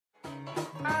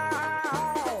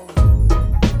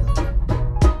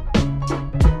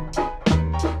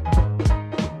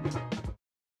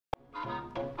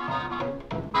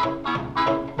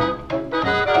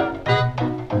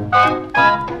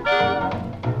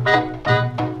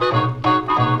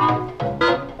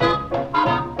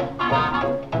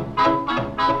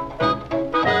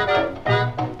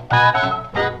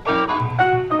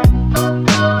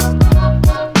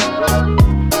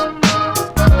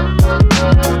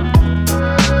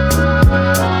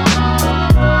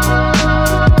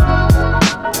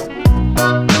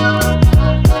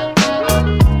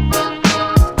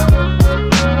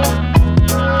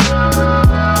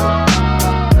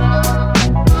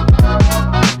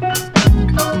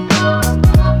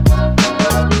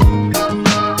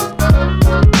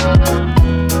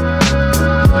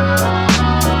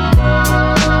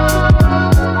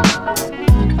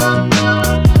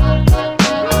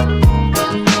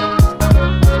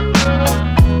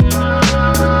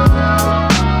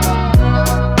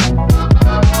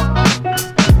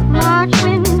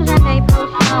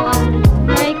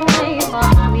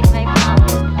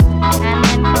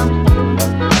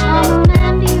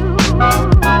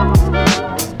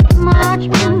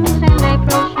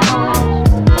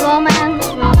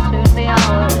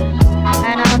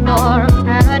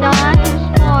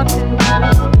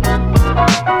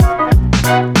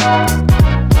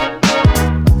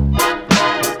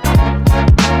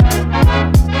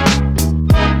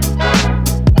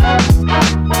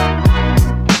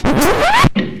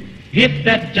Hit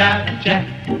that jive jack,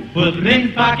 put it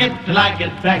in pocket till I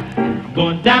get back.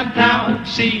 Going downtown to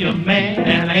see a man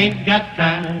and I ain't got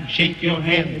time. Shake your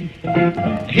hand.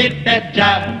 Hit that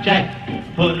jive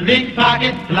jack, put it in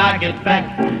pocket till I get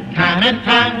back. Time and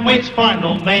time waits for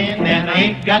no man and I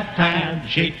ain't got time.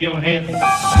 Shake your hand.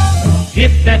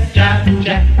 Hit that jive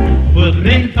jack, put it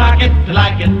in pocket till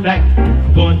I get back.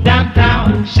 Going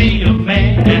downtown to see a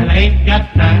man and I ain't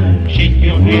got time. Shake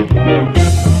your hand.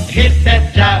 Hit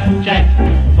that jive jack,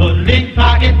 put it in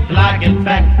pocket till I get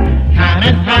back. Time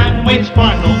and time waits for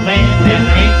no man and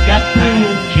I ain't got time.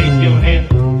 Shake your hand.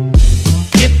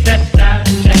 Hit that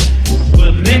jive jack,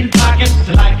 put it in pocket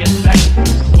till I get back.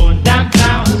 Going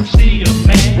downtown to see a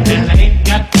man and I ain't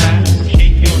got time.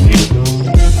 Shake your hand.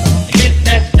 Hit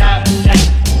that jive jack,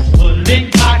 put it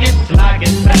in pocket till I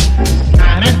get back.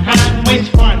 Time and time waits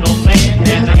for no man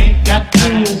and I ain't got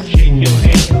time. Shake your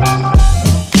hand.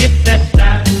 Hit that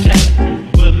jive jack,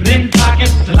 put it in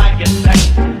pocket till I get back.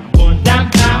 Going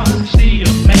downtown to see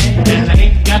a man and I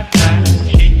ain't got time.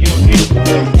 Shake your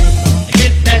hand.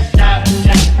 Hit that jive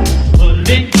jack, put it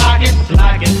in pocket till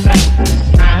I get back.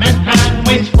 Time and time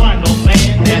waits for no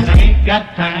man and I ain't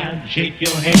got time. Shake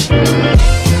your hand.